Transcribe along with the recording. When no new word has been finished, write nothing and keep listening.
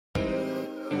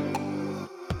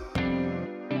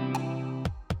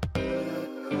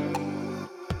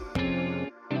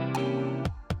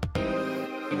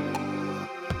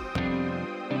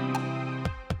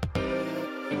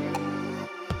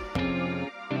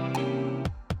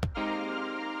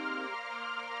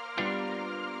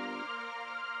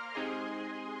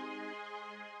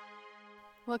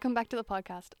Welcome back to the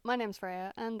podcast. My name's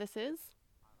Freya, and this is.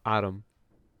 Adam,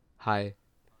 hi.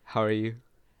 How are you?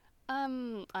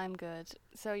 I'm good.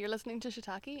 So you're listening to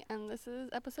Shiitake, and this is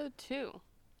episode 2.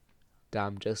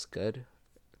 Damn, just good.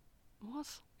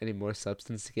 What? Any more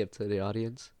substance to give to the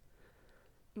audience?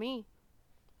 Me?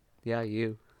 Yeah,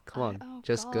 you. Come on, Oh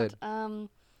just god. good.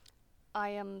 I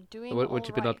am doing What all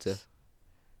you been up to? right.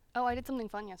 Oh, I did something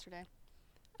fun yesterday.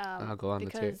 I'll go on.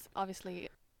 Let's hear it. Because obviously,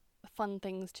 fun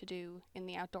things to do in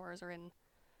the outdoors are in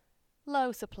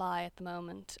low supply at the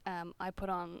moment. I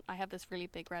have this really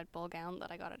big Red Bull gown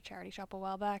that I got at a charity shop a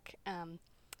while back. And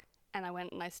I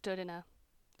went and I stood in a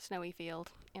snowy field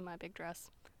in my big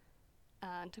dress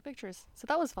and took pictures. So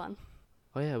that was fun.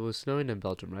 Oh yeah, it was snowing in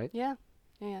Belgium, right? Yeah,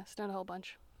 snowed a whole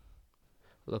bunch.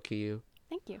 Lucky you.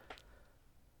 Thank you.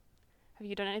 Have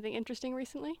you done anything interesting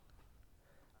recently?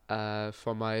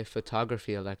 For my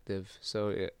photography elective.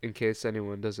 So in case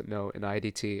anyone doesn't know, in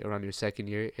IDT around your second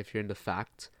year, if you're in the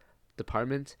fact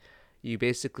department, you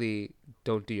basically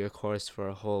don't do your course for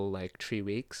a whole like 3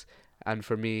 weeks. And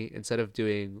for me, instead of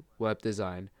doing web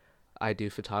design, I do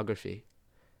photography.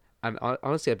 And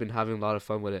honestly, I've been having a lot of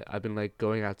fun with it. I've been like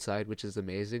going outside, which is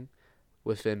amazing,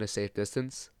 within a safe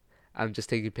distance, and just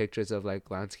taking pictures of like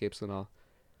landscapes and all.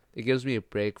 It gives me a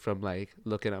break from like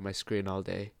looking at my screen all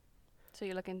day. So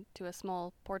you look into a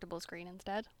small portable screen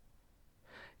instead?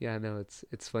 Yeah, I know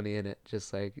it's funny in it.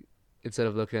 Just like instead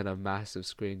of looking at a massive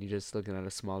screen, you're just looking at a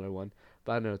smaller one.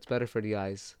 But I know it's better for the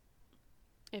eyes.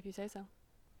 If you say so.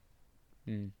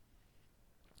 Mm.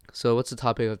 So what's the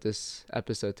topic of this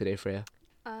episode today, Freya?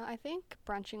 I think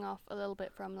branching off a little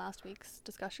bit from last week's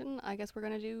discussion, I guess we're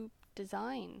going to do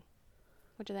design.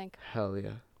 What do you think? Hell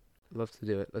yeah, love to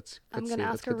do it. I'm Let's going to see.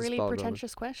 Let's ask a get this really ball rolling.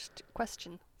 pretentious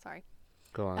question. Sorry.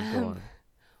 Go on, go Um, on.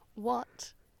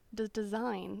 what does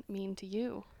design mean to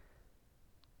you?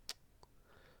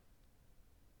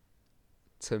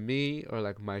 To me or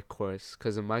like my course?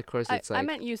 Because in my course, I, it's I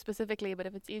meant like you specifically, but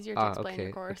if it's easier to explain your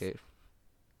okay, course. okay.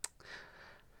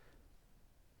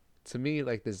 To me,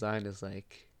 like design is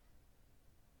like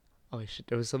oh shit.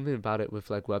 There was something about it with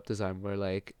like web design where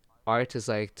like art is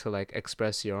like to like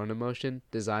express your own emotion.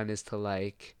 Design is to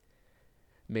like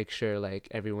make sure like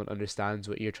everyone understands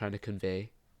what you're trying to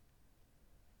convey.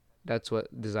 That's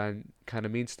what design kind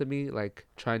of means to me. Like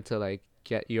trying to like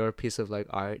get your piece of like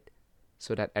art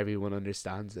so that everyone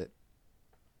understands it.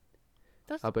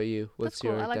 That's How about you? that's What's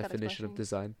cool. your I like that definition of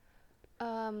expression.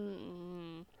 design?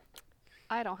 Um,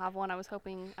 I don't have one. I was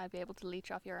hoping I'd be able to leech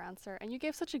off your answer, and you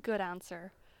gave such a good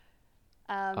answer.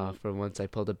 Um, For once, I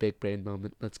pulled a big brain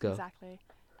moment. Let's go. exactly.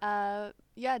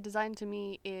 Yeah, design to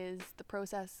me is the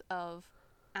process of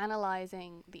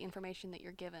analyzing the information that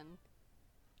you're given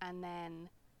and then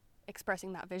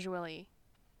expressing that visually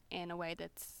in a way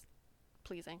that's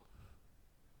pleasing.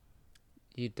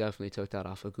 You definitely took that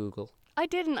off of Google. I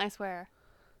didn't, I swear.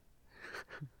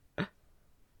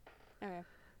 Okay.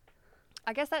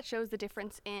 I guess that shows the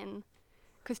difference in.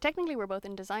 Because technically we're both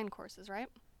in design courses, right?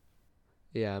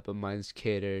 Yeah, but mine's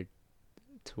catered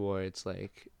towards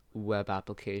like web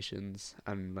applications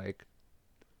and like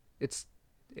it's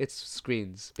it's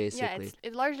screens Yeah, basically.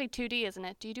 it's largely 2D, isn't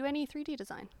it? Do you do any 3D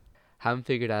design? Haven't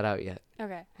figured that out yet,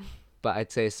 Okay. but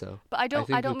I'd say so. But I I don't I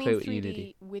think we don't play mean with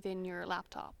Unity. 3D within your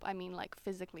laptop. I mean like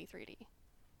physically 3D.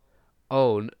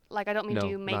 Oh Like I don't mean do no,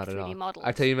 you make not at 3D all. models?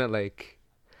 I thought you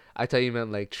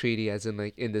meant like 3D as in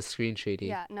like in the screen 3D.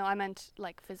 Yeah, no, I meant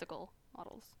like physical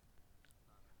models.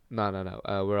 No, no, no.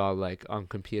 We're all like on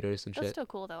computers and That's shit. still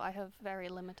cool though. I have very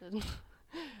limited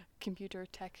computer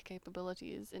tech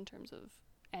capabilities in terms of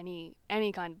any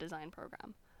kind of design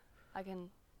program. I can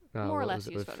No, more or what less was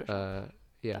it use with Photoshop.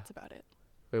 yeah. That's about it.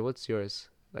 Wait, what's yours?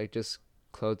 Like just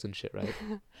clothes and shit, right?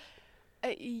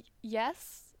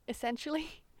 Yes,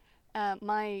 essentially.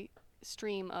 My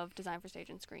stream of design for stage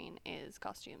and screen is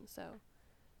costumes, so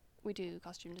we do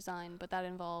costume design, but that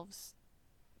involves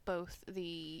both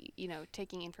the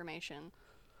taking information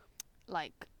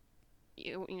like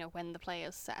when the play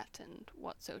is set and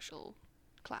what social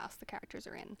class the characters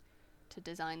are in to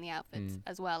design the outfits, Mm.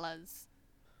 as well as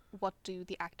what do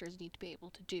the actors need to be able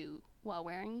to do while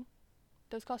wearing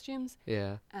those costumes,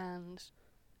 Yeah. and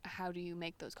how do you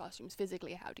make those costumes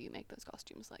physically, how do you make those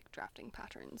costumes, like drafting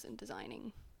patterns and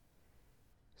designing.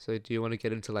 So do you want to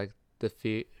get into like the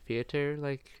theater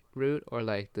like route or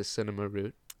like the cinema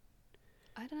route?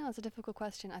 I don't know, it's a difficult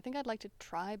question. I think I'd like to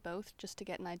try both just to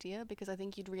get an idea, because I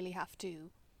think you'd really have to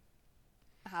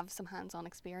have some hands-on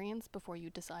experience before you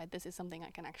decide this is something I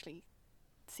can actually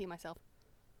see myself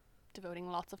devoting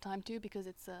lots of time to, because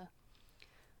it's a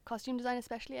costume design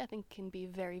especially I think can be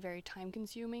very very time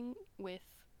consuming with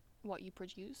what you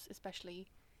produce, especially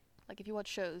Like if you watch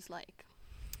shows like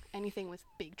anything with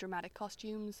big dramatic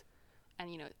costumes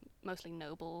and, you know, mostly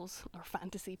nobles or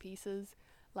fantasy pieces,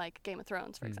 like Game of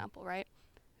Thrones, for example, right?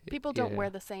 People don't Yeah. wear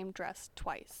the same dress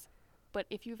twice. But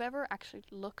if you've ever actually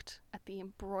looked at the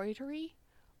embroidery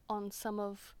on some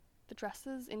of the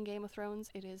dresses in Game of Thrones,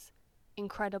 it is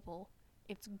incredible.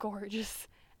 It's gorgeous.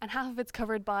 And half of it's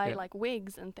covered by Yeah. like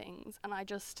wigs and things. And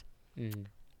Mm.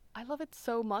 I love it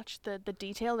so much, the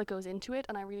detail that goes into it.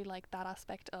 And I really like that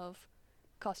aspect of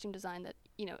costume design, that,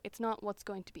 you know, it's not what's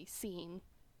going to be seen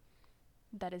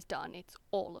that is done, it's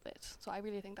all of it. So I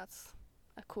really think that's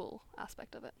a cool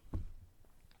aspect of it.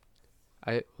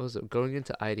 I was going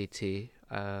into IDT.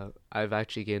 I've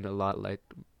actually gained a lot, like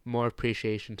more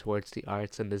appreciation towards the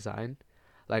arts and design.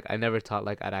 Like I never thought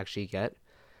like I'd actually get,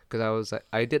 because I was like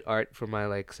I did art for my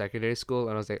like secondary school,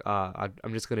 and I was like,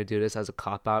 I'm just gonna do this as a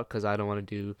cop out because I don't want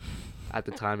to do. At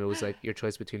the time, it was like your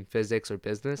choice between physics or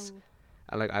business, Ooh,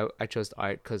 and like I chose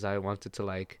art because I wanted to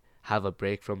like have a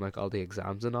break from like all the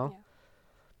exams and all. yeah.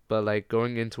 But like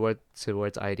going in towards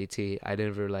IDT, I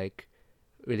never like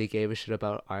really gave a shit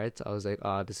about art. I was like,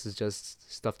 this is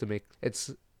just stuff to make.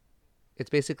 It's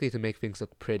basically to make things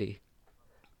look pretty.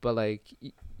 But like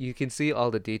you can see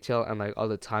all the detail and like all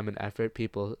the time and effort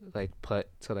people like put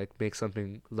to like make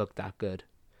something look that good.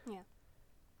 Yeah.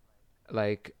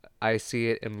 Like I see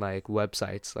it in like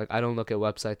websites. Like I don't look at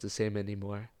websites the same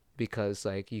anymore because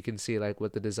like you can see like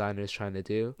what the designer is trying to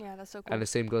do. Yeah, that's so And cool. the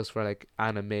same goes for like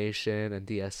animation and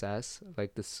DSS.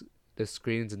 Like the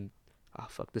screens and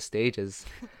the stages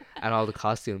and all the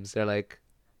costumes. They're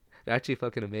actually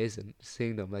fucking amazing.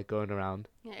 Seeing them like going around.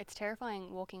 Yeah, it's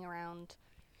terrifying walking around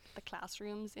the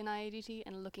classrooms in IADT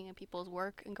and looking at people's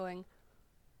work and going,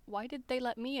 why did they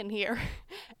let me in here?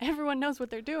 Everyone knows what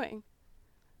they're doing.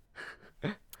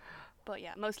 But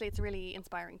yeah, mostly it's really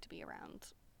inspiring to be around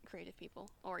creative people.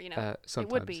 Or, you know, it would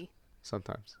Sometimes, be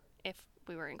sometimes. if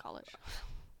we were in college.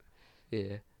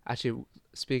 Yeah. Actually,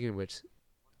 speaking of which,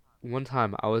 one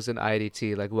time I was in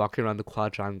IDT, like walking around the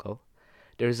quadrangle.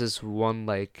 There's this one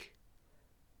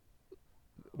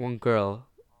girl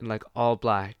in like all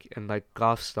black and like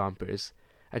golf stompers,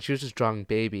 and she was just drawing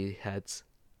baby heads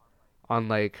on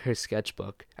like her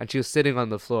sketchbook, and she was sitting on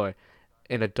the floor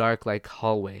in a dark like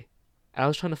hallway. And I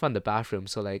was trying to find the bathroom,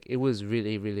 so like it was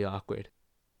really really awkward.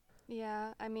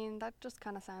 Yeah, I mean, that just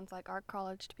kind of sounds like art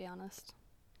college, to be honest.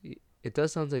 It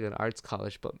does sound like an arts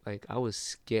college, but like I was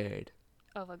scared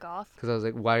Of a goth. because I was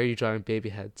like, why are you drawing baby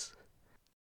heads?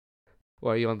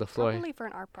 Why are you on the floor? Probably for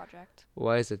an art project.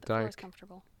 Why is it The floor is dark?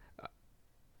 comfortable. Uh,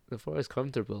 The floor is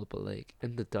comfortable, but like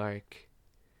in the dark,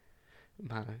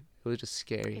 man, it was just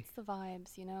scary. It's the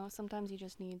vibes, you know? Sometimes you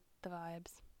just need the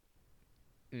vibes.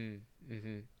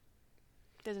 Mhm.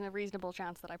 There's a reasonable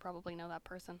chance that I probably know that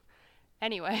person.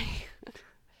 Anyway.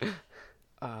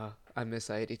 I miss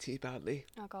IDT badly.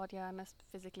 Oh god, yeah, I miss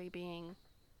physically being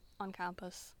on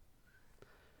campus.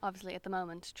 Obviously, at the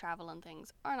moment, travel and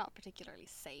things are not particularly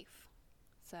safe.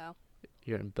 So,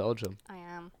 You're in Belgium. I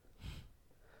am.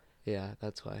 Yeah,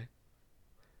 that's why.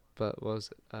 But what was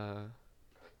it?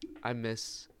 I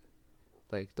miss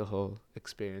like the whole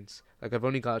experience. Like I've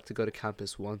only got to go to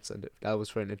campus once, and that was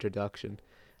for an introduction.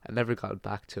 I never got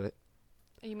back to it.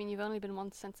 You mean you've only been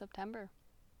once since September?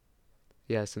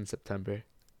 Yeah, since September.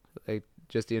 Like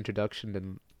just the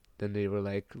introduction, then they were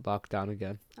like locked down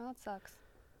again. Oh, that sucks.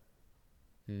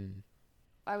 Hmm.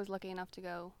 I was lucky enough to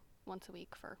go once a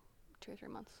week for 2 or 3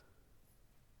 months.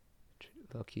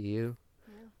 Lucky you.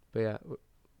 Yeah. But yeah,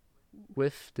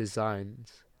 with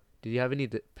designs, did you have any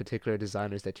particular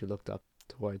designers that you looked up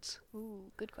towards?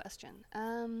 Ooh, good question.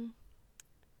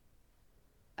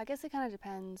 I guess it kind of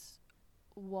depends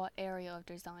what area of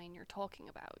design you're talking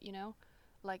about, you know?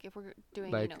 Like if we're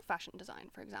doing, you know, Like, fashion design,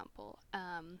 for example.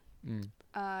 mm,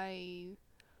 I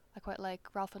quite like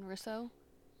Ralph and Russo.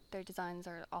 Their designs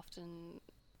are often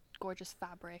gorgeous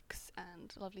fabrics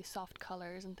and lovely soft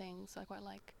colors and things. So I quite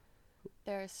like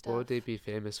their what stuff. would they be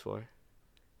famous for?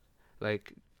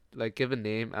 Like, like give a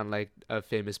name and like a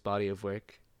famous body of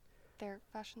work. They're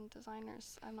fashion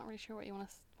designers. I'm not really sure what you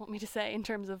want me to say in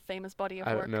terms of famous body of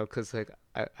I don't work. know, cause like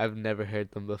I've never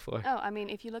heard them before. Oh, I mean,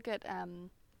 if you look at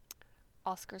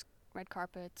Oscars red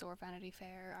carpets or Vanity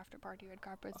Fair after party red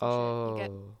carpets and shit, you get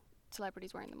Oh,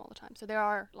 celebrities wearing them all the time. So they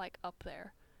are like up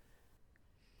there.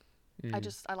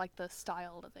 mm, I like the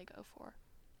style that they go for.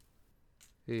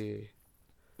 yeah.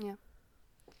 Yeah.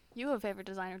 You have a favorite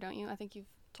designer, don't you? I think you've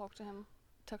talked to him.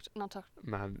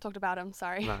 Man, Talked about him,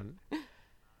 sorry. man,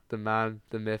 the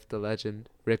myth, the legend,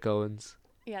 Rick Owens.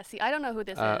 Yeah, see, I don't know who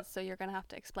this Uh, is, so you're going to have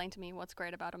to explain to me what's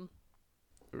great about him.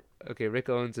 okay, Rick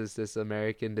Owens is this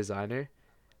American designer,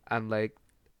 and like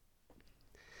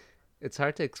it's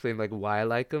hard to explain like why I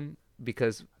like him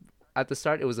because at the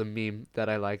start it was a meme that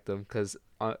I liked him because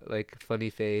like funny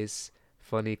face,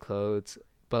 funny clothes,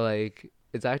 but like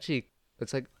it's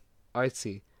like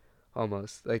artsy,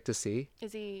 almost like to see,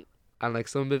 Is he and like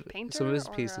some of painter his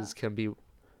or pieces can be is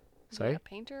he a sorry.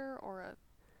 painter or a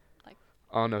like?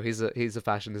 Oh no, he's a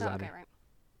fashion Oh, okay, designer, right.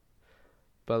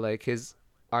 but like his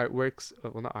artworks,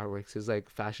 well not artworks, his like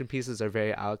fashion pieces are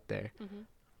very out there, Mhm.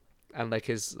 and like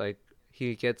his like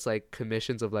he gets like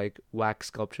commissions of like wax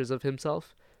sculptures of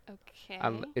himself.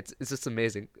 And Okay. it's just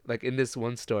amazing. Like in this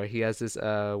one store, he has this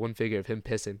one figure of him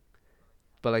pissing,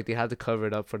 but like they had to cover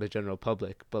it up for the general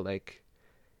public. But like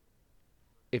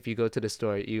if you go to the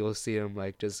store, you'll see him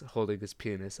like just holding his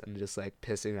penis and just like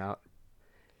pissing out.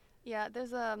 Yeah,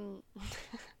 there's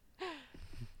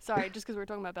sorry, just because we were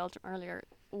talking about Belgium earlier,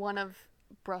 one of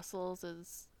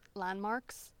Brussels's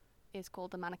landmarks is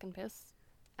called the Mannequin Piss,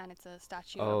 and it's a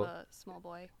statue of Oh, a small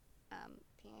boy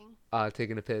peeing.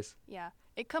 taking a piss. Yeah,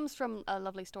 it comes from a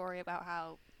lovely story about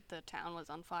how the town was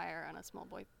on fire and a small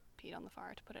boy peed on the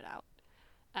fire to put it out.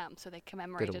 So they Did it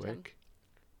commemorated him work?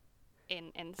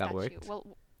 in the That statue. worked.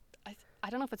 Well, I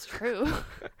don't know if it's true,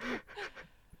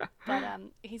 but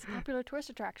he's a popular tourist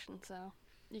attraction, so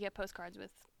you get postcards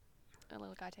with a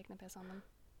little guy taking a piss on them.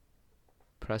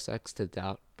 Press X to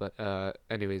doubt. But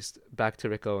anyways, back to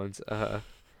Rick Owens.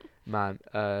 Man,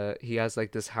 he has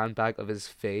like this handbag of his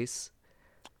face.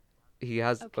 He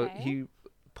has Okay. he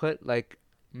put like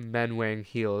men wearing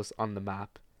heels on the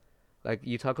map. Like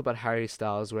you talk about Harry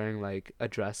Styles wearing like a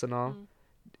dress and all.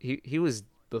 Mm. He was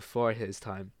before his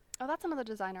time. Oh, that's another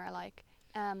designer I like.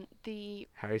 The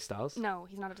Harry Styles. No,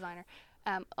 he's not a designer.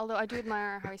 Although I do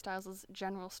admire Harry Styles'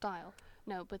 general style.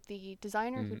 No, but the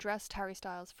designer who Mm. dressed Harry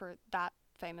Styles for that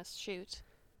famous shoot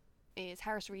is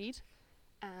Harris Reed,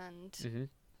 and Mhm.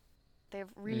 they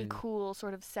have really Mm. cool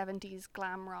sort of 70s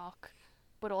glam rock,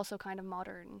 but also kind of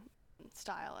modern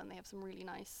style, and they have some really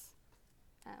nice,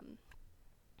 um,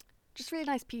 just really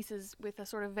nice pieces with a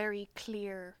sort of very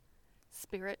clear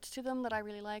spirit to them that I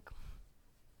really like.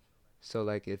 So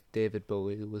like if David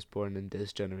Bowie was born in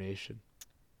this generation.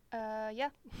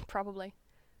 Yeah, probably.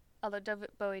 Although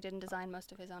David Bowie didn't design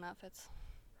most of his own outfits.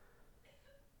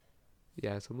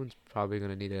 Yeah, someone's probably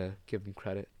gonna need to give him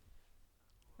credit.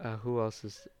 Who else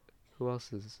is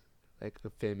like a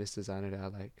famous designer that I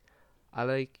like? I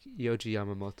like Yoji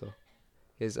Yamamoto.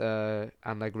 His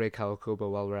and like Rei Kawakubo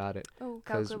while we're at it, Oh,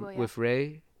 because Kawakubo, yeah. with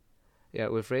Rei, yeah,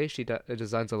 with Ray, she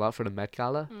designs a lot for the Met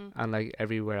Gala Mm. and like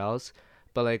everywhere else.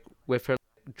 But like with her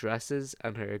dresses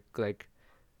and her like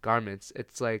garments,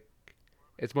 it's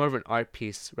more of an art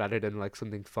piece rather than like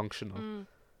something functional. Mm.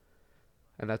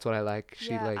 And that's what I like. She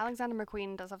Yeah, like Alexander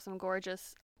McQueen does have some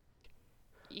gorgeous.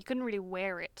 You couldn't really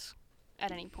wear it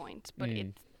at any point, but mm,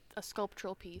 it's a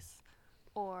sculptural piece.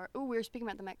 Or, oh, we were speaking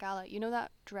about the Met Gala. You know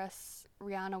that dress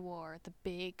Rihanna wore, the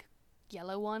big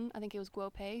yellow one? I think it was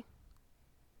Guopei.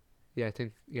 yeah, I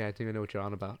think I know what you're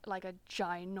on about. Like a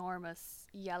ginormous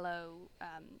yellow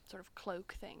sort of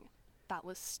cloak thing. That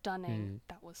was stunning. Mm.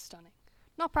 That was stunning.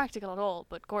 Not practical at all,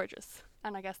 but gorgeous.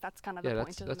 And I guess that's kind of the Yeah,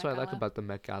 point of the that's Met what I like Gala. about the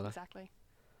Met Gala. Exactly.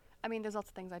 I mean, there's lots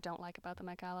of things I don't like about the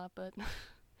Met Gala, but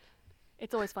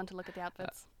it's always fun to look at the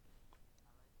outfits.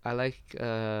 I like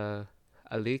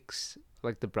Alix,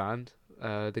 like the brand.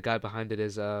 The guy behind it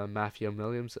is Matthew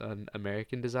Williams, an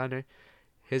American designer.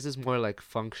 His is more like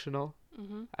functional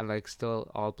Mhm. and like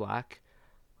still all black.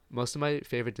 Most of my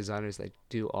favorite designers like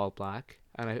do all black,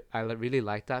 and really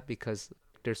like that because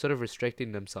they're sort of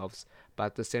restricting themselves, but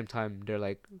at the same time they're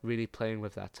like really playing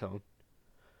with that tone.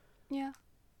 Yeah.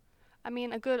 I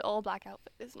mean, a good all black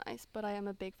outfit is nice, but I am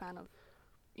a big fan of,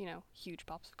 huge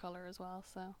pops of color as well.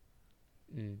 So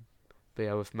Mm. But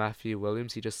yeah, with Matthew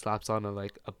Williams, he just slaps on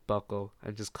a buckle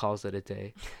and just calls it a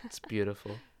day. It's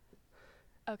beautiful.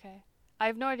 okay, I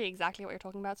have no idea exactly what you're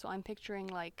talking about. So I'm picturing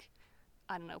like,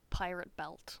 I don't know, pirate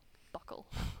belt buckle,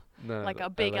 No, like no, a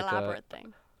big like a elaborate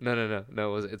thing.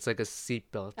 no. It's like a seat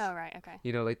belt. Oh right, okay,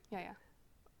 You know, like yeah, yeah,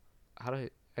 how do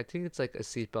I think it's like a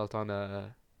seat belt on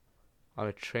a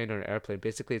train or an airplane.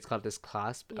 Basically, it's got this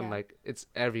clasp and yeah, like it's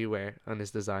everywhere on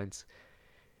his designs.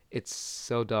 It's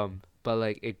so dumb, but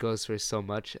like it goes for so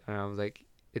much, and I was like,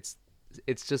 it's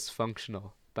it's just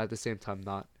functional, but at the same time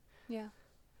not. yeah.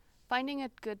 Finding a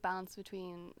good balance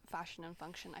between fashion and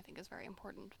function, I think, is very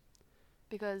important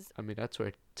because I mean, that's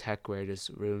where tech wear just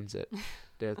ruins it.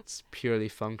 That's purely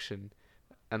function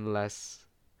and less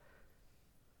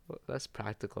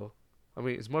practical. I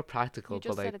mean, it's more you practical, but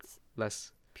just said like it's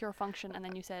less. pure function, and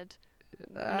then you said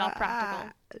not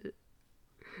practical.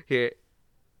 Here,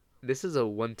 this is a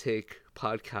one take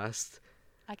podcast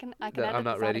I can that I'm edit not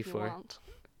this out ready if you for. want.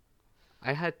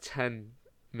 I had 10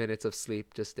 minutes of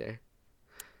sleep just there.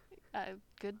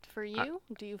 Good for I, you.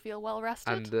 Do you feel well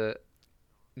rested? and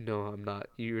no, I'm not.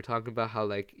 You were talking about how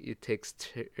like it takes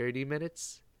 30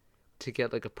 minutes to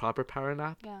get like a proper power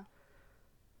nap. Yeah.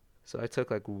 So I took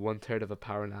like 1/3 of a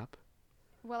power nap.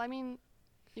 Well, I mean,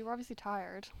 you were obviously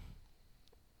tired.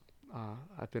 Uh,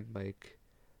 I've been like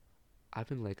I've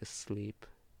been like asleep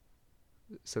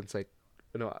since like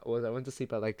no, I went to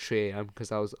sleep at like 3 a.m.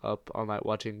 because I was up all night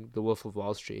watching The Wolf of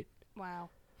Wall Street. Wow.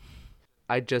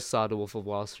 I just saw The Wolf of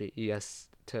Wall Street. Yes,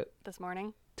 This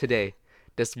morning? today,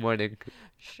 this morning.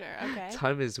 Sure, okay.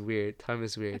 Time is weird. Time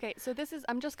is weird. Okay, so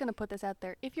I'm just going to put this out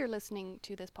there. If you're listening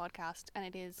to this podcast and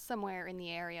it is somewhere in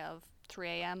the area of 3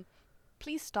 a.m.,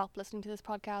 please stop listening to this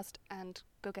podcast and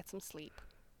go get some sleep.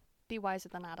 Be wiser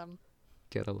than Adam.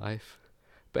 Get a life.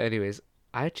 But anyways,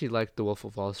 I actually like The Wolf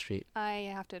of Wall Street. I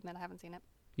have to admit, I haven't seen it.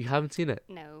 You haven't seen it?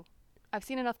 No. I've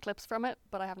seen enough clips from it,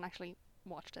 but I haven't actually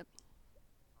watched it.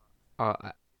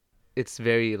 It's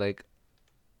very like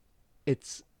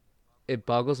it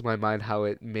boggles my mind how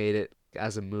it made it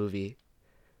as a movie.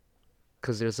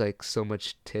 'Cause there's like so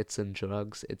much tits and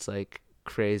drugs. It's like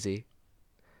crazy.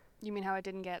 You mean how it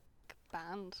didn't get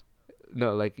banned?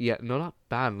 No, like yeah, no, not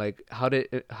banned. Like how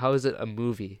is it a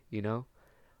movie? You know,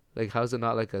 like how is it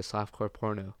not like a softcore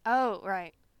porno? Oh,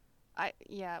 right.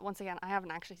 Yeah, once again, I haven't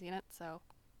actually seen it, so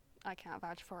I can't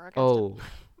vouch for or against Oh,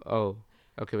 oh.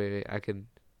 Okay, wait. I can.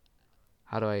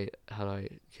 How do I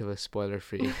give a spoiler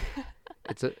free?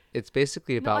 it. It's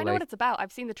basically No, I about know what like it's about.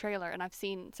 I've seen the trailer and I've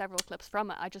seen several clips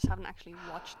from it. I just haven't actually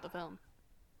watched the film.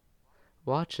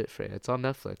 watch it, Freya. It's on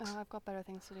Netflix. Oh, I've got better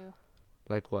things to do.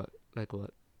 Like what? Like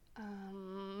what?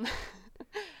 Um,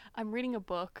 I'm reading a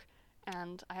book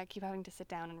and I keep having to sit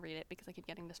down and read it because I keep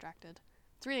getting distracted.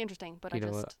 It's really interesting, but You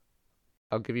know what?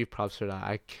 I'll give you props for that.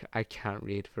 I can't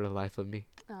read for the life of me.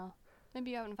 Oh,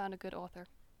 maybe you haven't found a good author.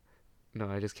 No,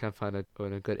 I just can't find a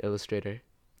good illustrator,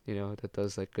 that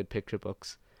does like good picture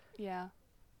books. Yeah.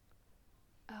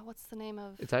 What's the name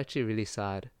of? It's actually really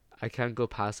sad. I can't go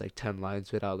past like 10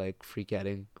 lines without like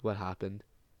forgetting what happened.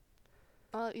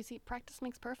 Well, you see, practice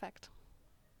makes perfect.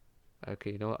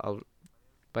 Okay, I'll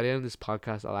by the end of this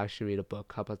podcast I'll actually read a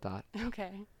book. How about that?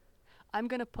 Okay. I'm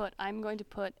going to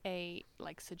put a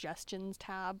like suggestions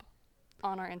tab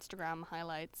on our Instagram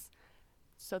highlights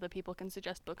so that people can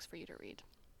suggest books for you to read.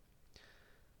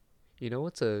 You know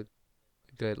what's a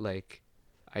good like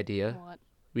idea? What?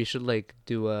 We should like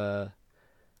do a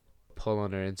poll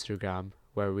on our Instagram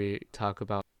where we talk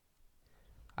about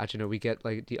actually no, we get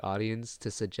like the audience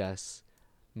to suggest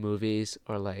movies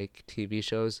or like TV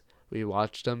shows. We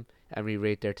watch them and we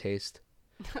rate their taste.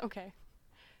 Okay.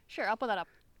 Sure, I'll put that up.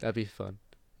 That'd be fun.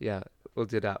 Yeah, we'll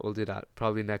do that. We'll do that.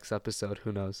 Probably next episode.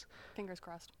 Who knows? Fingers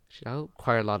crossed. That'll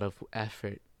require a lot of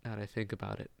effort now that I think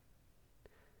about it.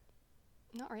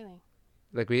 Not really.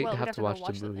 Like we Well, we'd have to go watch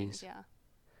watch the the movies. things, yeah.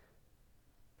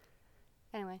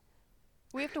 Anyway,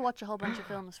 we have to watch a whole bunch of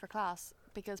films for class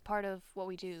because part of what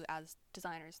we do as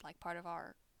designers, like part of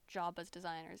our job as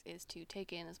designers, is to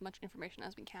take in as much information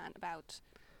as we can about,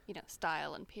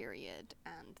 style and period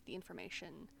and the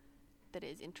information that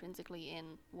is intrinsically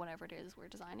in whatever it is we're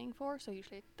designing for, so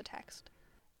usually the text.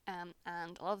 And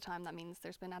a lot of the time that means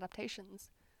there's been adaptations.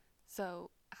 So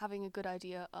having a good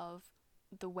idea of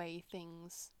the way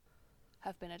things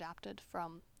have been adapted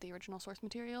from the original source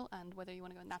material and whether you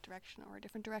want to go in that direction or a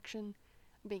different direction,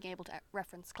 being able to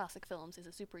reference classic films is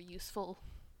a super useful,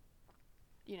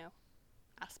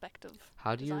 aspect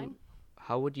of design.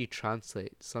 How would you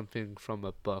translate something from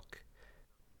a book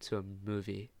to a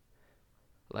movie?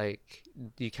 Like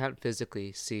you can't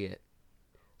physically see it.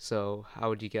 So how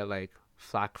would you get like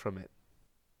flack from it?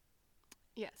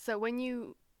 Yeah, so when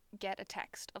you get a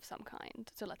text of some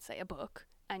kind, so let's say a book,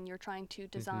 and you're trying to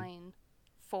design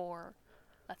for,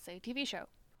 let's say, a TV show,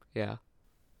 Yeah.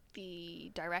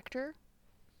 the director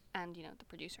and, the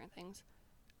producer and things,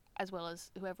 as well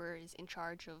as whoever is in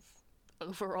charge of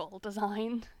overall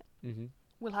design, Mhm.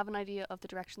 will have an idea of the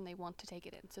direction they want to take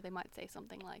it in. So they might say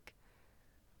something like,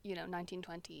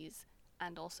 1920s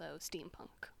and also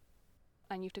steampunk.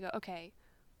 And you have to go, okay,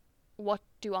 what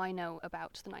do I know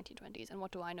about the 1920s and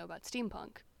what do I know about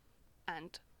steampunk?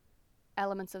 And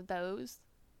elements of those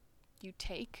you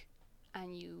take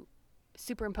and you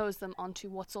superimpose them onto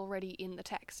what's already in the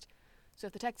text. So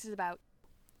if the text is about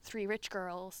 3 rich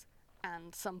girls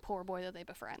and some poor boy that they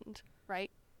befriend,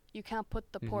 right? You can't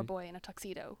put the poor boy in a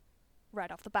tuxedo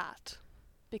right off the bat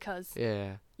because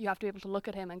Yeah. you have to be able to look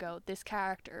at him and go, this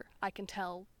character, I can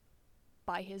tell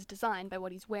by his design, by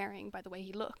what he's wearing, by the way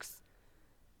he looks,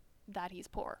 that he's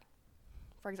poor,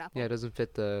 for example. Yeah, it doesn't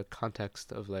fit the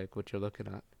context of like what you're looking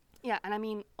at. Yeah, and I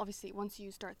mean, obviously, once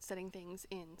you start setting things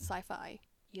in sci-fi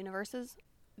universes,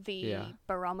 Yeah. the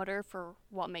barometer for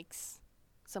what makes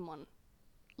someone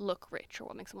look rich or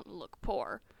what makes someone look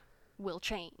poor will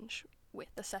change with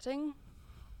the setting.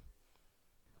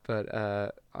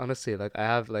 But honestly, like I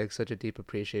have like such a deep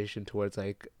appreciation towards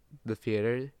like the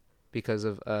theater because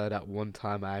of that one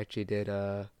time I did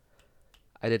a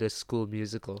school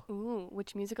musical. Ooh,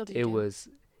 which musical did you It do? was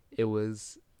it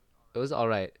was it was all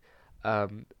right.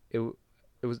 It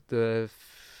it was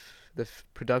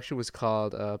production was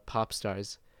called Pop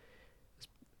Stars.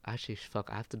 Actually, fuck,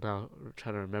 I have to now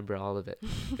try to remember all of it.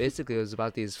 Basically, it was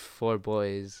about these four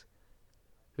boys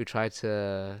who tried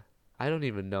to, I don't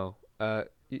even know.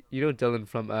 You know Dylan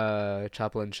from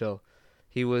Chapel and Chill.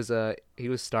 He was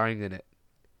starring in it.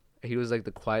 He was like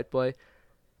the quiet boy,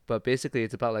 but basically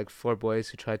it's about like four boys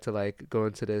who tried to like go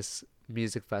into this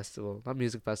music festival. Not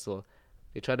music festival.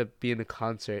 They tried to be in a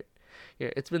concert. Yeah,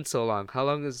 it's been so long. How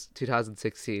long is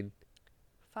 2016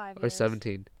 5 or years,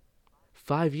 17?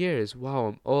 5 years. Wow,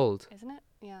 I'm old. isn't it?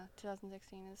 Yeah,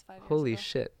 2016 is 5 years Holy ago.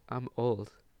 shit, I'm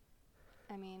old.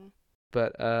 I mean,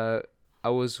 But I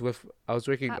was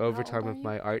working how old overtime are with you?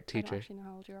 my art I don't teacher. actually know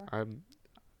how old you are. I'm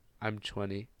I'm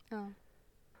 20. Oh,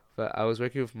 But I was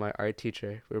working with my art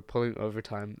teacher. We were pulling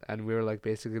overtime and we were like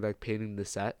basically like painting the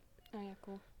set oh yeah,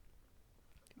 cool.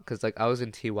 because like I was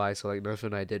in TY, so like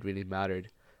nothing I did really mattered.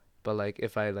 But like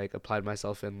if I like applied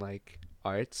myself in like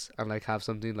arts and like have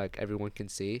something like everyone can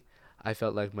see, I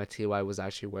felt like my TY was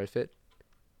actually worth it.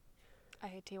 I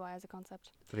hate TY as a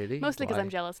concept. Really? Mostly because I'm Why?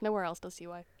 jealous. Nowhere else does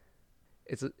TY.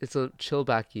 It's a chill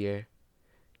back year.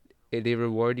 They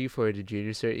reward you for the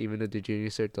junior cert even though the junior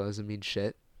cert doesn't mean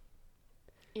shit.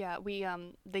 Yeah, we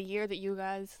the year that you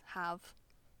guys have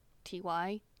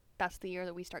TY, that's the year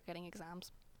that we start getting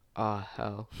exams. Ah,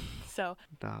 hell. So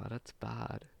No, that's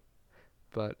bad.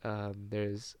 But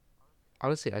there's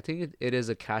honestly, I think it is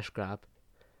a cash grab.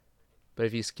 But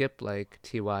if you skip like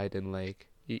TY, then like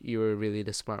you were really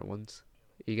the smart ones.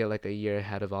 You get like a year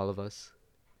ahead of all of us.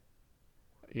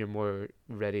 You're more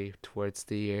ready towards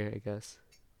the year, I guess.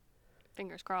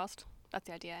 fingers crossed. That's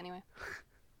the idea anyway.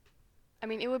 I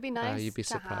mean, it would be You'd nice be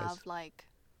to have surprised. like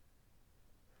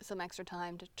some extra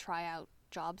time to try out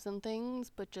jobs and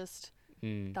things, but just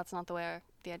Mm. that's not the way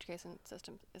the education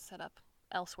system is set up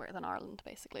elsewhere than Ireland,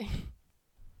 basically.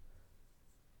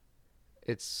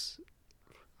 It's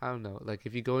I don't know. Like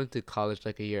if you go into college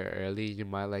like a year early, you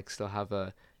might like still have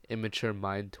a immature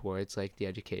mind towards like the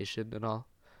education and all.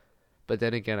 But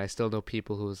then again, I still know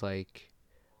people who's like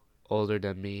older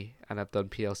than me and have done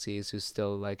PLCs who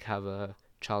still like have a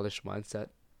childish mindset.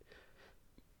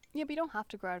 Yeah, but you don't have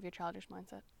to grow out of your childish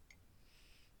mindset.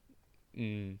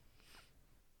 Mm.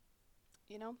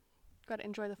 You know, got to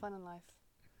enjoy the fun in life.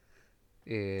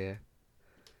 Yeah.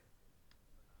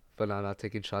 But I'm not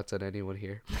taking shots at anyone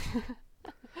here.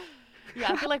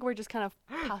 Yeah, I feel like we're just kind of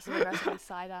passive aggressively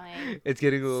side eyeing It's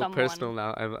getting a little someone. personal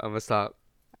now. I'm gonna stop.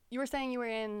 You were saying you were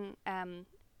in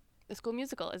the School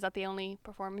Musical. Is that the only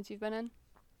performance you've been in?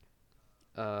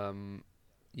 Um,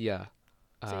 yeah.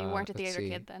 So you weren't a Let's theater see.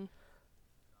 kid then?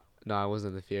 No, I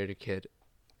wasn't a theater kid.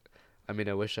 I mean,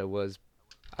 I wish I was.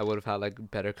 I would have had like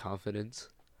better confidence.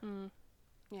 Mm.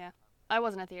 Yeah, I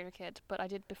wasn't a theater kid, but I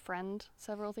did befriend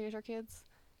several theater kids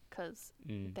because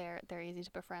Mm. they're easy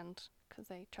to befriend because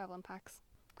they travel in packs.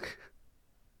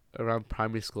 Around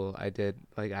primary school, I did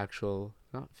like actual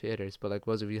not theaters, but like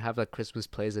was if you have like Christmas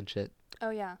plays and shit. Oh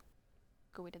yeah,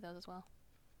 cool. We did those as well.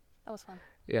 That was fun.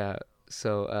 Yeah.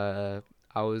 So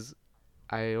I was.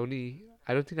 I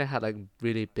don't think I had like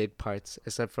really big parts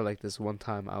except for like this one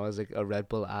time I was like a Red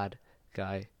Bull ad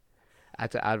guy. I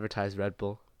had to advertise Red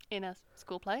Bull In a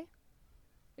school play.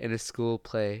 in a school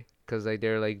play because like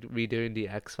they're like redoing the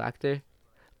X Factor,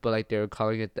 but like they were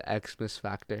calling it the Xmas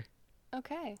Factor.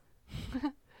 Okay.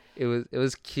 It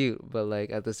was cute, but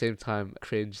like at the same time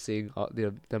cringe seeing all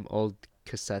them old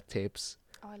cassette tapes,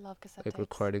 Oh, I love cassette like tapes.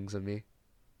 recordings of me.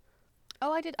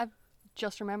 Oh, I did. I've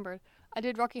just remembered. I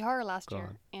did Rocky Horror last Go year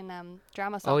on. in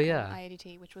drama Oh soc in yeah,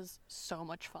 IADT, which was so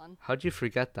much fun. how'd you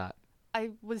forget that?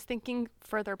 I was thinking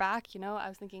further back, you know, I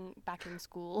was thinking back in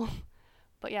school.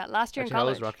 But yeah, last year in Actually, how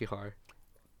was college, Rocky Horror?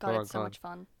 God, Go on, it's go so on. much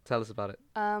fun. Tell us about it.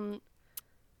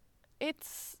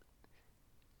 It's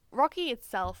Rocky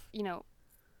itself, you know,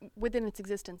 within its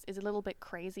existence is a little bit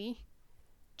crazy,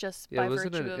 just Yeah, by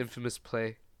wasn't it virtue an of infamous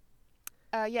play?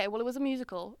 yeah, well, it was a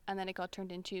musical, and then it got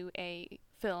turned into a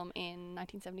film in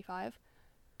 1975,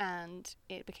 and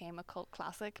it became a cult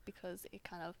classic because it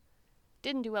kind of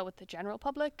didn't do well with the general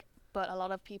public, but a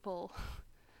lot of people,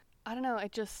 I don't know,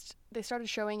 they started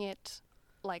showing it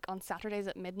like on Saturdays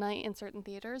at midnight in certain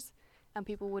theaters, and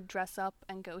people would dress up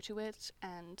and go to it,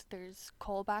 and there's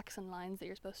callbacks and lines that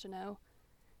you're supposed to know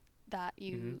that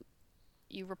Mm-hmm.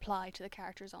 you reply to the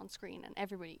characters on screen, and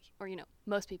everybody, or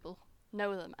most people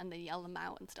know them and they yell them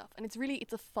out and stuff. And it's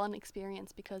a fun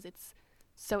experience because it's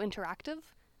so interactive.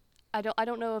 I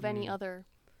don't know of any Mm. other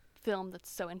film that's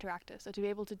so interactive. So to be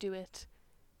able to do it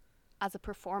as a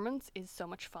performance is so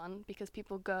much fun because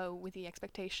people go with the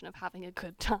expectation of having a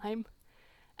good time.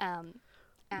 Um,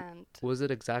 and Was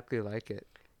it exactly like it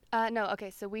no, okay,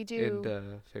 so we in do.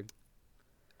 the thing?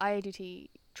 IADT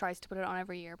tries to put it on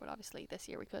every year, but obviously this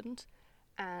year we couldn't.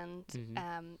 And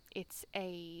Mm-hmm. it's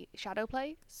a shadow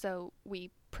play, so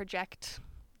we project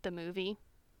the movie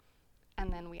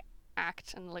and then we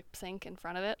act and lip sync in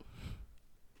front of it.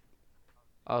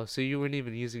 Oh, so you weren't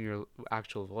even using your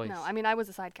actual No, voice. I mean, I was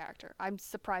a side character. I'm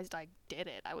surprised I did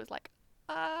it. I was like,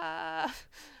 ah.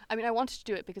 I mean, I wanted to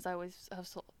do it because I always have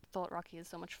thought Rocky is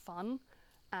so much fun,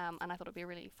 and I thought it'd be a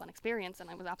really fun experience, and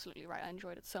I was absolutely right. I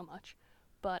enjoyed it so much.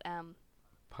 But,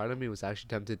 Part of me was actually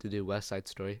tempted to do West Side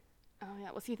Story, oh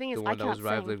yeah, well, see, the thing is, the I one that can't was sing.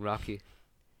 rivaling Rocky.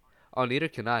 Oh, neither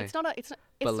can I. It's But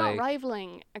not like,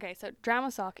 rivaling. Okay, so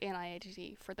DramaSoc in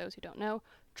IATT, for those who don't know,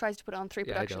 tries to put on 3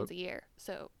 yeah, I productions don't. a year.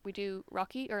 So we do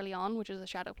Rocky early on, which is a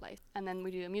shadow play, and then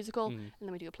we do a musical, Mm. and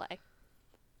then we do a play.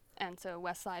 And so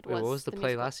West Side Wait, what was was the the play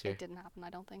musical. last year? It didn't happen, I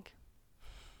don't think.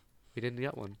 We didn't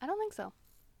get one I don't think so.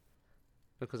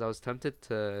 because I was tempted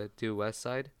to do West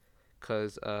Side,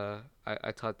 because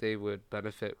I thought they would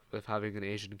benefit with having an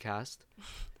Asian cast,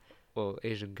 well,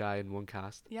 Asian guy in one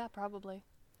cast. Yeah, probably.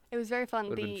 It was very fun.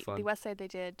 Would have been The fun. West Side they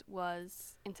did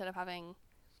was, instead of having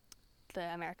the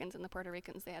Americans and the Puerto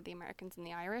Ricans, they had the Americans and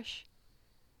the Irish.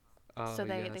 Oh So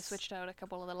they yes, switched out a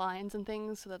couple of the lines and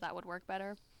things so that that would work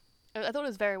better. I thought it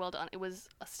was very well done. It was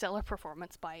a stellar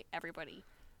performance by everybody,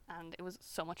 and it was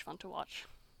so much fun to watch.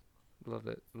 love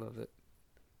it, love it.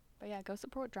 But yeah, go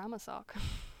support DramaSoc.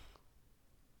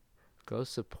 Go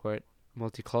support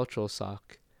Multicultural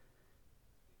Sock.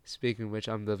 Speaking of which,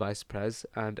 I'm the vice pres,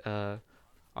 and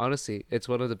honestly, it's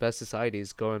one of the best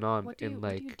societies going on What in do you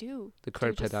like do? the Do you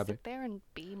current just pandemic. sit there and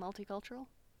be multicultural?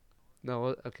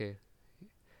 No, okay.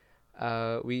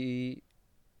 We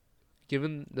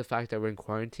given the fact that we're in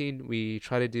quarantine, we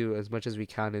try to do as much as we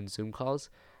can in Zoom calls,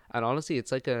 and honestly,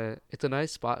 it's a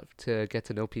nice spot to get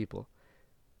to know people.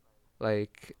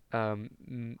 Like,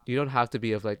 you don't have to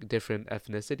be of like different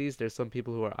ethnicities. There's some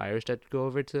people who are Irish that go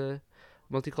over to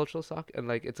Multicultural Sock, and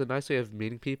like it's a nice way of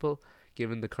meeting people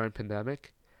given the current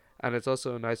pandemic, and it's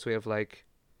also a nice way of like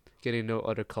getting to know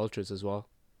other cultures as well.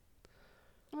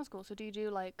 That's cool. So do you do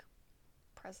like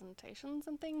presentations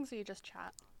and things, or you just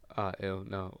chat? Ew,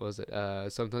 no, what was it?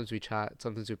 Sometimes we chat,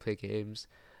 sometimes we play games.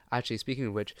 Actually, speaking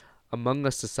of which, Among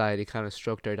Us Society kind of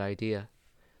stroked our idea.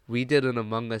 We did an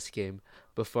Among Us game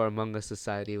before Among Us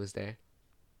Society was there.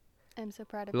 I'm so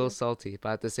proud A of little you. salty, but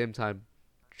at the same time,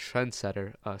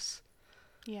 trendsetter us.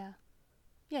 Yeah.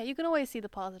 Yeah, you can always see the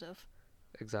positive.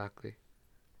 Exactly.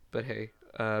 But hey,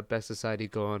 best society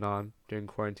going on during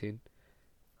quarantine.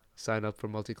 Sign up for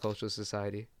Multicultural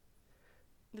Society.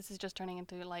 This is just turning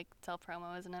into like self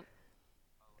promo, isn't it?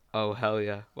 Oh hell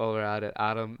yeah! While we're at it,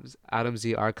 Adam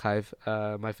Z Archive,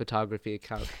 my photography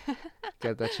account.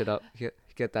 Get that shit up.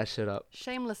 Get that shit up.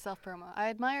 Shameless self promo. I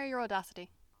admire your audacity.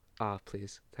 Ah,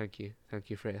 please. Thank you,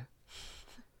 Freya.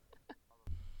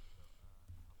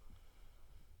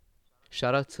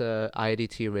 Shout out to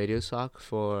IDT Radio Sock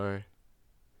for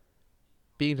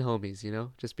being homies.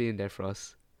 Just being there for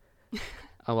us.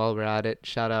 And while we're at it,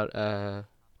 shout out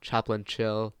Chaplain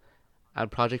Chill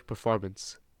and Project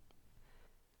Performance.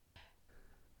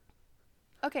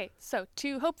 Okay, so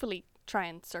to hopefully try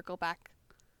and circle back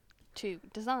to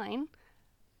design,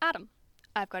 Adam,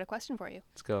 I've got a question for you.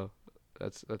 Let's go.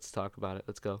 Let's talk about it.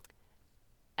 Let's go.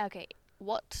 Okay,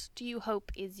 what do you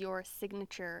hope is your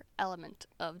signature element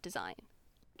of design?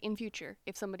 In future,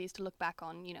 if somebody's to look back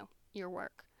on, your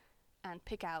work and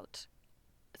pick out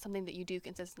something that you do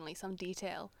consistently, some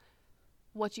detail,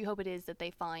 what do you hope it is that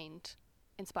they find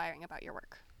inspiring about your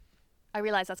work? I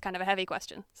realize that's kind of a heavy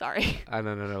question. Sorry.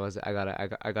 No.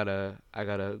 I got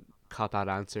a cop out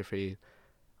answer for you.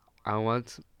 I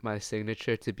want my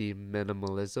signature to be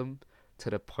minimalism to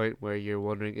the point where you're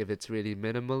wondering if it's really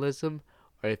minimalism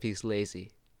or if he's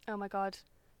lazy. Oh my god.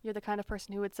 You're the kind of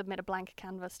person who would submit a blank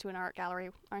canvas to an art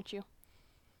gallery, aren't you?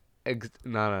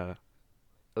 No.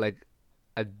 Like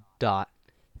a dot.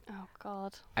 Oh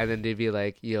god. And then they'd be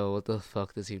like, yo, what the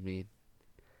fuck does he mean?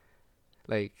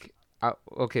 Like,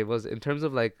 okay, was in terms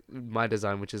of like my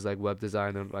design, which is like web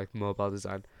design and like mobile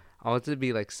design, I want it to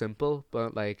be like simple,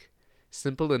 but like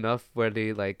simple enough where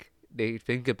they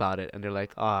think about it and they're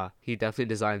like, he definitely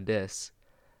designed this,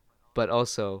 but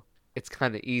also it's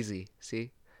kind of easy.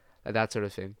 See, like that sort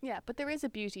of thing. Yeah, but there is a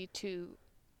beauty to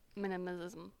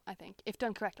minimalism, I think, if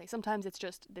done correctly. Sometimes it's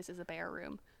just, this is a bare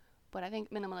room. But I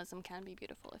think minimalism can be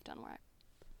beautiful if done right.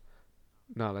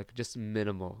 No, like just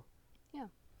minimal. Yeah.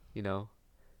 You know,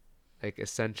 like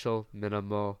essential,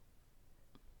 minimal,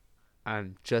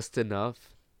 and just enough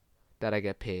that I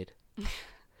get paid. Very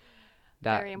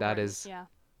That important. is Yeah.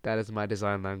 that is my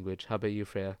design language. How about you,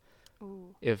 Freya?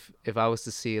 Ooh. If I was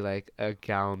to see like a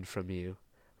gown from you,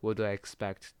 what do I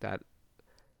expect that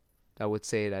would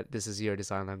say that this is your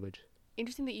design language?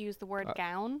 Interesting that you use the word Uh,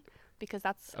 gown, because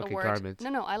that's a okay, word. garment.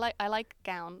 No, I like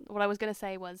gown. What I was gonna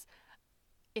say was,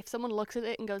 if someone looks at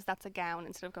it and goes, "That's a gown,"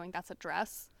 instead of going, "That's a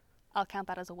dress," I'll count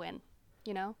that as a win.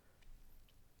 You know?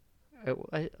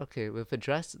 Okay, with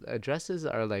dresses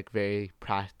are like very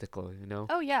practical, you know.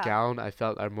 Oh yeah, Gown I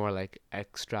felt are more like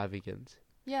extravagant,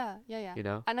 yeah. you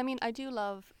know. And I mean, I do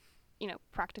love,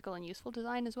 practical and useful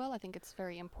design as well. I think it's a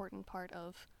very important part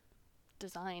of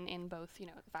design in both, the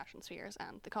fashion spheres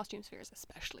and the costume spheres,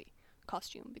 especially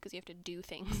costume, because you have to do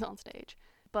things on stage.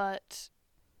 But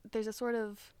there's a sort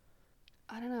of,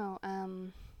 I don't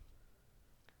know,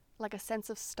 like a sense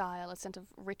of style, a sense of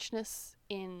richness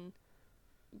in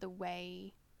the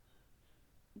way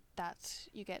that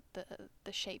you get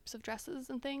the shapes of dresses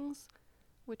and things,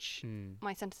 which Hmm.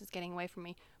 my sense is getting away from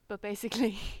me. But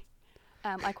basically,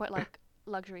 I quite like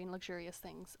luxury and luxurious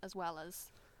things as well as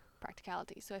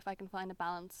practicality. So if I can find a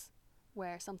balance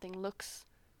where something looks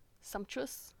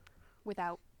sumptuous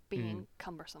without being Hmm.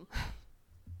 cumbersome.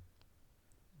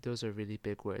 Those are really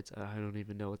big words. I don't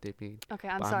even know what they mean. Okay,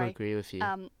 I'm But I'm sorry. agree with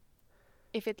you.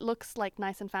 If it looks like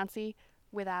nice and fancy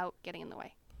without getting in the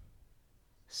way.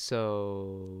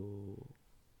 So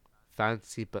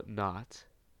fancy but not.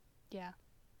 Yeah.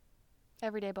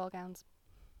 Everyday ball gowns.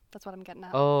 That's what I'm getting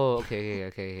at. Oh, okay.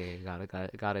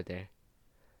 Got it there.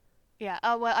 Yeah.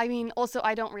 Well, I mean, also,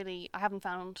 I haven't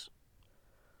found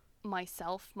my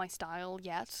style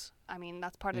yet. I mean,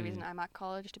 that's part of the reason Mm. I'm at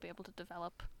college, to be able to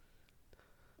develop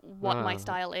what my Ah,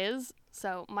 style is.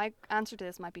 So my answer to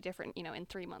this might be different, in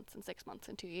 3 months, in 6 months,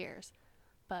 in 2 years.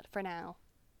 But for now,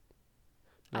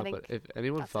 I no, but think if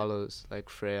anyone that's it. follows like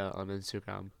Freya on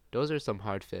Instagram, those are some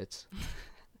hard fits.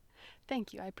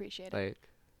 Thank you. I appreciate it.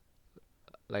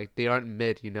 Like they aren't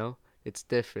mid, you know? It's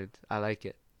different. I like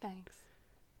it. Thanks.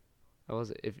 I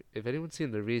was if anyone's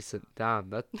seen the recent, damn,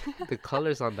 that the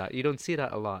colors on that, you don't see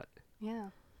that a lot.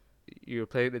 Yeah. You're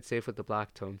playing it safe with the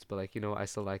black tones, but like, I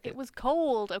still like It it. was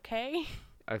cold, okay?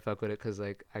 I fuck with it because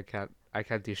like I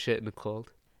can't do shit in the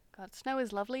cold. God, snow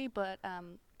is lovely, but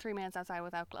 3 minutes outside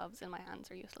without gloves in my hands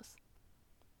are useless.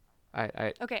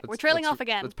 I Okay, we're let's trailing off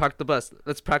again. let's park the bus.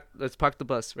 Let's park the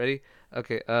bus. Ready?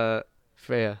 Okay.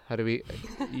 Freya, how do we?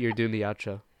 You're doing the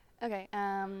outro. Okay,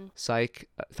 Psych.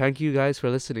 Thank you guys for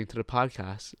listening to the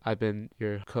podcast. I've been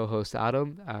your co-host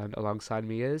Adam, and alongside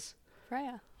me is.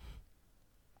 Freya.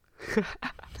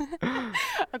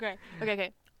 Okay.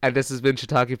 And this has been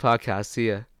Shiitake Podcast. See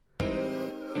ya.